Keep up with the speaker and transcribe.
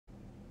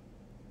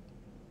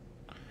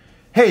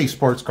Hey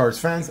sports cards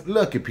fans,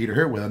 Lucky Peter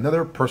here with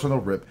another personal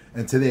rip,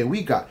 and today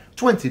we got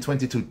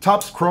 2022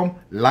 Topps Chrome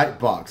Lite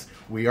Box.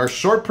 We are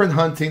short print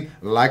hunting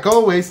like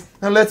always,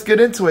 and let's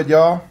get into it,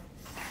 y'all.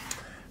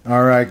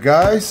 Alright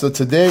guys, so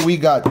today we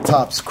got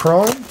Topps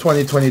Chrome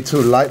 2022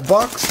 Lite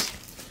Box.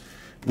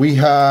 We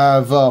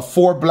have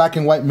 4 black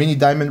and white mini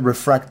diamond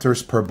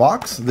refractors per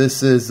box.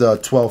 This is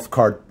 12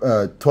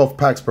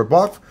 packs per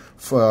box,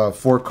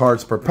 4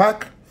 cards per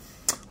pack.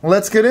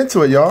 Let's get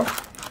into it, y'all.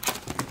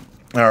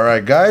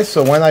 Alright guys,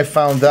 so when I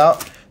found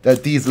out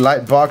that these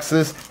light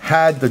boxes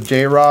had the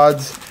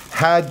J-Rods,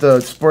 had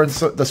the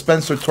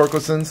Spencer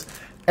Torkelsons,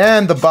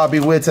 and the Bobby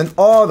Witts, and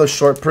all the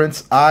short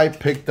prints, I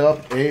picked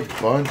up a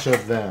bunch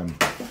of them.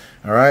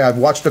 Alright, I've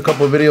watched a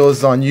couple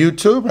videos on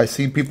YouTube. I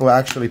see people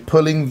actually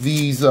pulling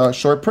these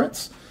short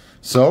prints.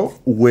 So,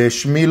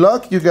 wish me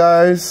luck, you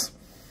guys.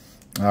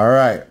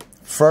 Alright,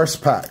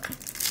 first pack.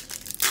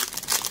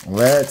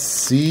 Let's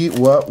see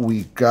what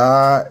we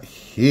got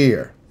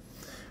here.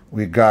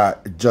 We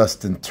got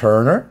Justin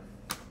Turner,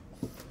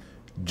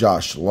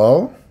 Josh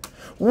Lowe.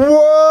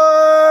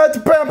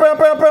 What? Bam, bam,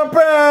 bam, bam,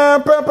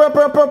 bam, bam, bam,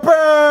 bam, bam,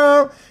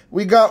 bam.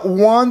 We got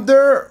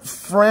Wander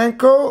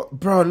Franco.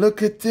 Bro,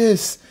 look at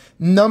this.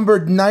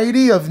 Numbered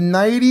 90 of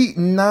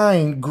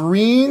 99.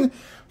 Green,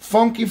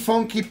 funky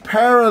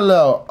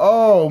parallel.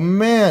 Oh,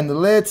 man.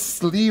 Let's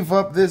sleeve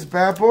up this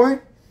bad boy.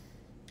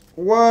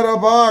 What a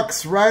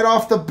box. Right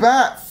off the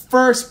bat.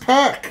 First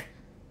pack.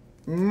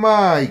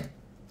 My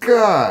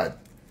God.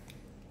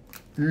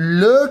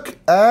 Look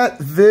at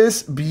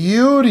this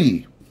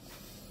beauty.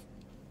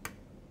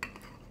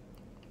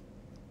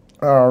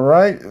 All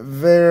right,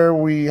 there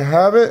we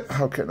have it.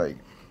 How can I?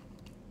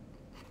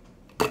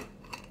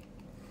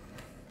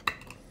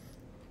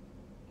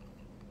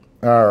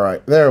 All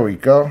right, there we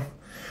go.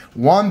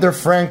 Wander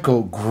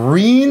Franco,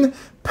 green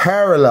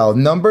parallel,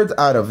 numbered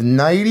out of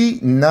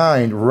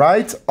 99,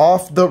 right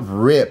off the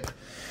rip.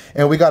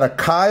 And we got a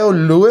Kyle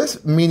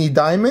Lewis mini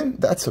diamond.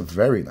 That's a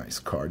very nice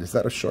card. Is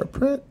that a short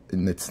print?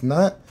 And it's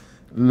not.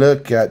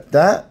 Look at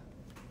that.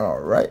 All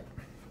right.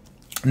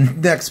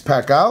 Next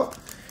pack out.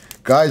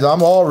 Guys,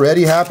 I'm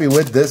already happy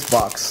with this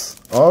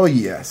box. Oh,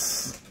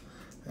 yes.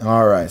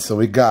 All right. So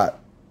we got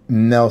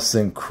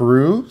Nelson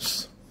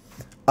Cruz,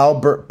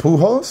 Albert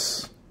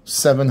Pujols,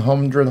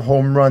 700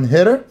 home run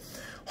hitter,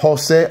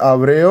 Jose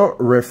Abreu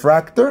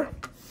refractor,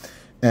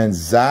 and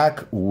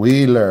Zach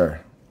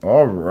Wheeler.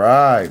 All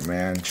right,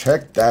 man.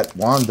 Check that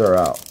Wander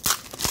out.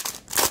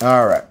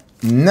 All right.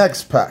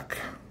 Next pack.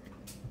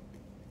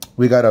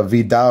 We got a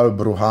Vidal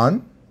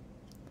Brujan.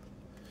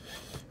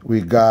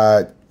 We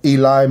got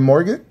Eli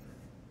Morgan.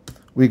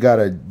 We got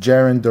a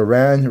Jarren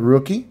Duran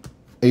rookie,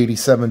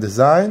 87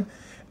 design.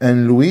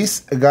 And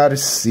Luis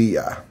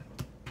Garcia.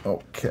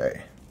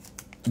 Okay.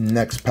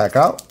 Next pack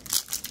out.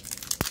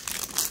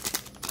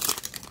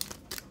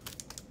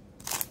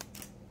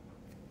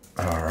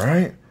 All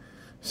right.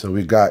 So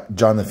we got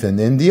Jonathan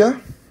India,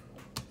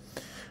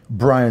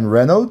 Brian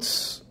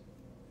Reynolds.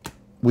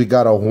 We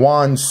got a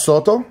Juan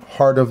Soto,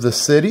 Heart of the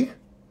City.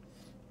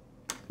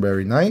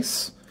 Very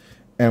nice.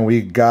 And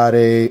we got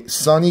a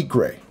Sonny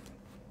Gray.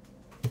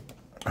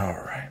 All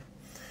right.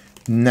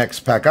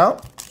 Next pack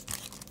out.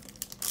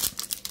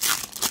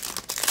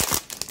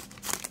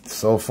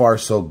 So far,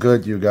 so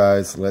good, you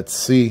guys. Let's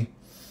see.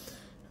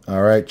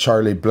 All right.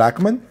 Charlie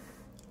Blackmon,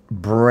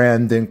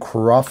 Brandon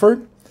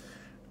Crawford,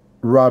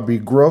 Robbie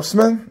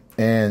Grossman,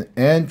 and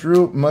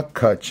Andrew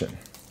McCutchen.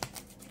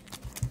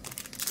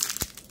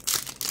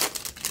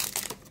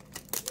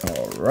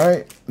 All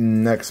right,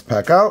 next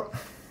pack out.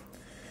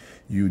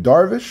 Yu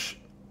Darvish,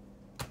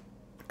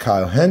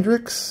 Kyle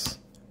Hendricks,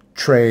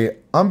 Trey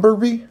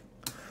Umberby,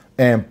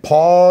 and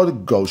Paul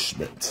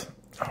Goldschmidt.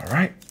 All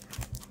right.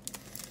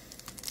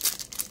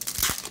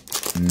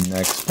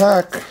 Next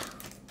pack.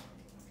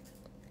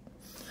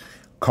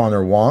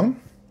 Connor Wong,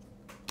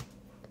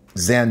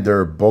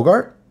 Xander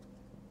Bogart.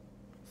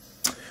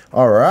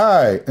 All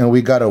right, and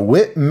we got a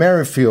Whit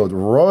Merrifield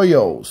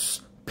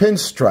Royals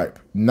pinstripe,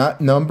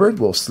 not numbered.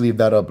 We'll sleeve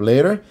that up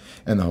later.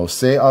 And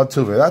Jose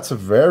Altuve. That's a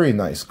very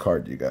nice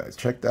card, you guys.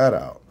 Check that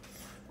out.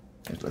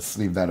 Let's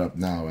sleeve that up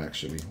now,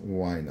 actually.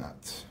 Why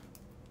not?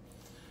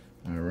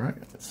 All right,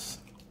 let's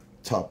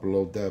top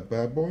load that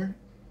bad boy.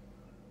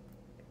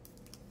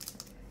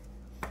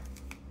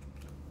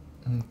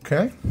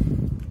 Okay.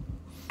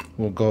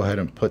 We'll go ahead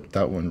and put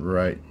that one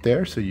right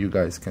there so you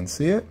guys can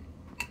see it.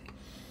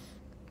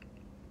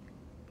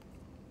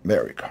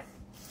 There we go.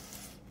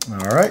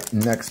 All right,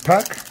 next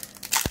pack.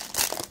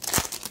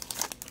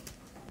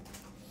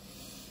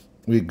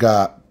 We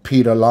got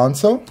Pete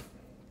Alonso,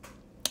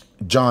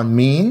 John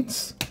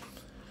Means,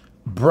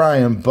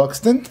 Brian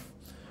Buxton.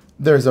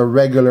 There's a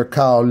regular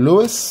Kyle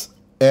Lewis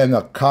and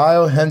a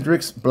Kyle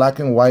Hendricks black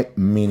and white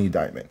mini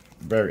diamond.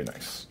 Very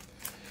nice.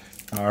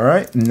 All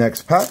right,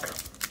 next pack.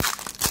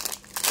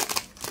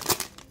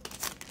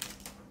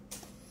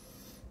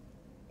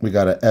 We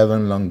got a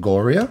Evan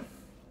Longoria,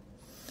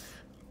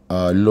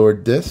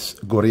 Lourdes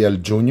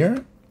Gurriel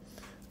Jr.,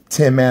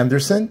 Tim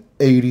Anderson,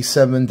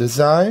 87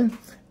 design,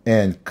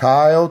 and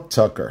Kyle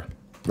Tucker.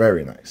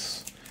 Very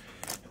nice.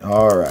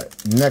 All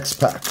right, next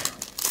pack.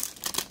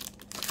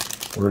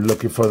 We're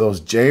looking for those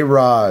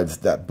J-Rods,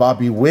 that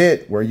Bobby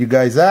Witt. Where you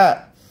guys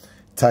at?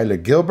 Tyler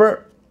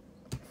Gilbert,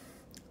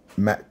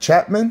 Matt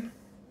Chapman,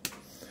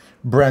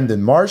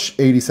 Brandon Marsh,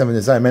 87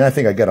 design. Man, I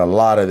think I get a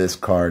lot of this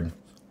card.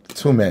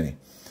 Too many.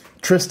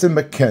 Tristan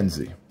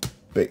McKenzie,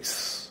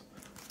 base.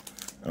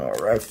 All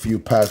right, few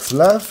packs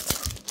left.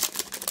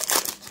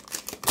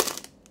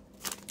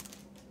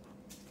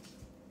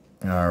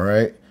 All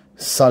right,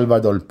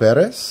 Salvador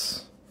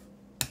Perez,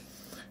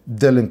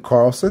 Dylan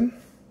Carlson,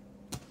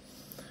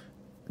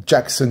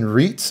 Jackson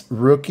Reitz,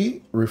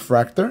 rookie,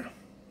 refractor.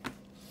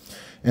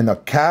 And a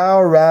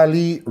Cal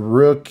Raleigh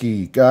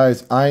rookie.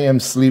 Guys, I am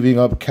sleeving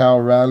up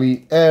Cal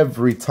Raleigh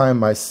every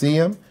time I see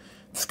him.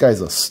 This guy's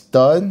a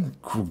stud.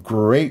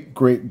 Great,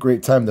 great,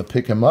 great time to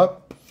pick him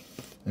up.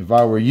 If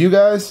I were you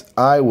guys,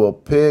 I will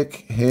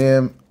pick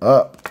him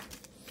up.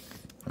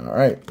 All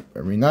right,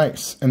 very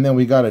nice. And then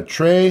we got a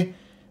Trey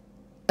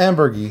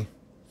Ambergy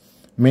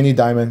mini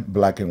diamond,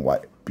 black and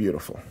white.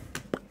 Beautiful.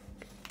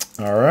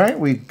 All right,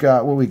 we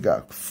got, what we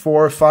got?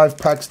 4 or 5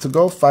 packs to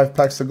go. 5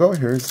 packs to go.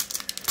 Here's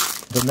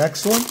the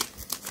next one.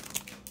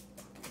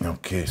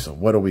 Okay, so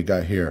what do we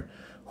got here?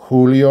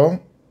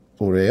 Julio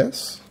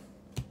Urias.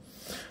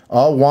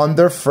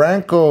 Wander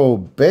Franco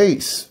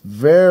base.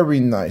 Very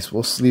nice.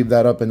 We'll sleeve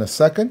that up in a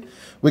second.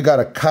 We got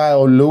a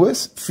Kyle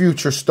Lewis,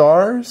 Future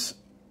Stars,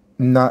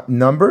 not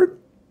numbered.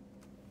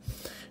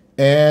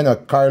 And a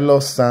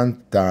Carlos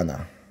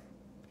Santana.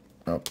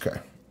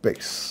 Okay,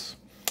 base.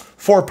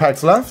 4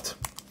 packs left.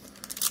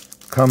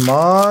 Come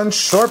on,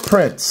 short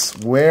prints.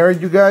 Where are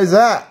you guys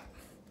at?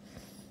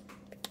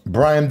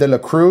 Brian De La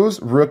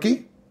Cruz,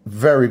 rookie.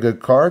 Very good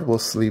card. We'll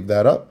sleeve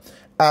that up.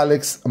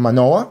 Alex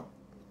Manoah.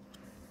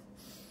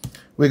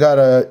 We got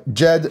a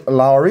Jed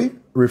Lowry,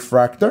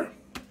 refractor.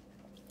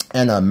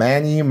 And a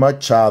Manny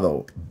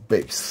Machado,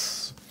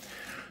 base.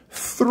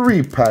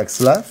 3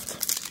 packs left.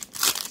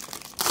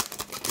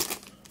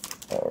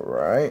 All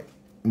right.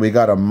 We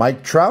got a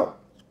Mike Trout.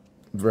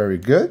 Very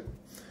good.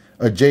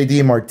 A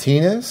JD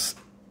Martinez,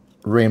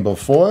 rainbow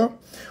foil.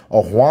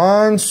 A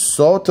Juan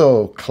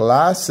Soto,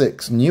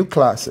 classics, new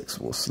classics.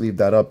 We'll sleeve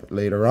that up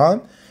later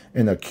on.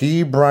 And a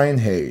Key Brian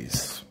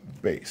Hayes,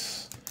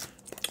 base.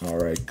 All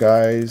right,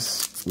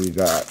 guys. We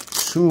got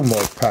 2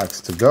 more packs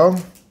to go.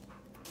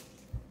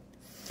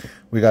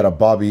 We got a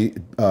Bobby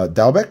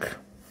Dalbec.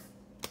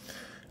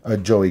 A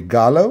Joey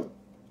Gallo.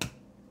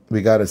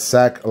 We got a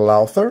Zach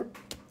Lowther.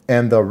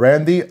 And the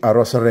Randy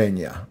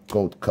Arozarena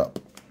Gold Cup,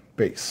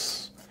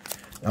 base.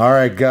 All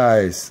right,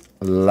 guys.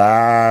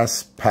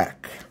 Last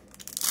pack.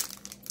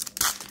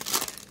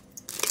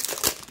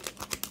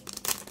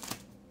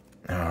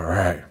 All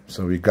right,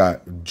 so we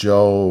got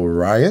Joe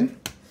Ryan,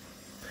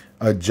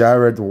 a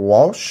Jared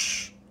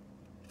Walsh,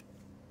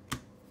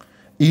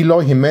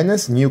 Eloy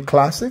Jimenez, new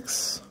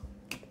classics,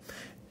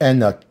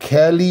 and a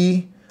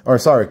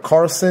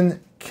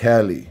Carson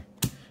Kelly,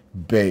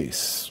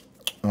 base.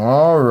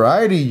 All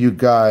righty, you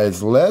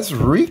guys, let's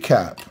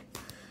recap.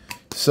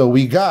 So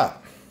we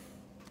got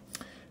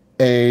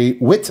a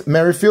Whit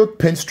Merrifield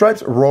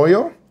Pinstripes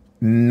Royal,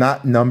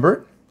 not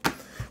numbered.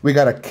 We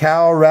got a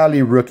Cal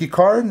Raleigh rookie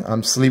card.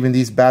 I'm sleeving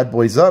these bad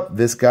boys up.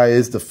 This guy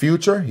is the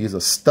future. He's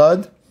a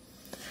stud.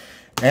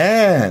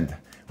 And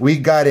we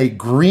got a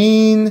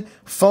green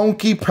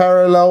funky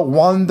parallel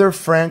Wander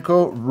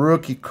Franco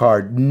rookie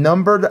card,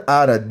 numbered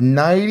out of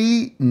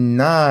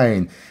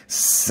 99.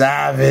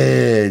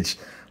 Savage.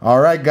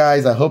 All right,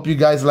 guys. I hope you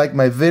guys like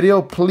my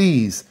video.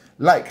 Please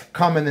like,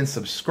 comment, and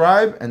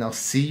subscribe. And I'll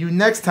see you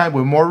next time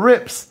with more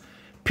rips.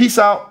 Peace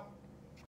out.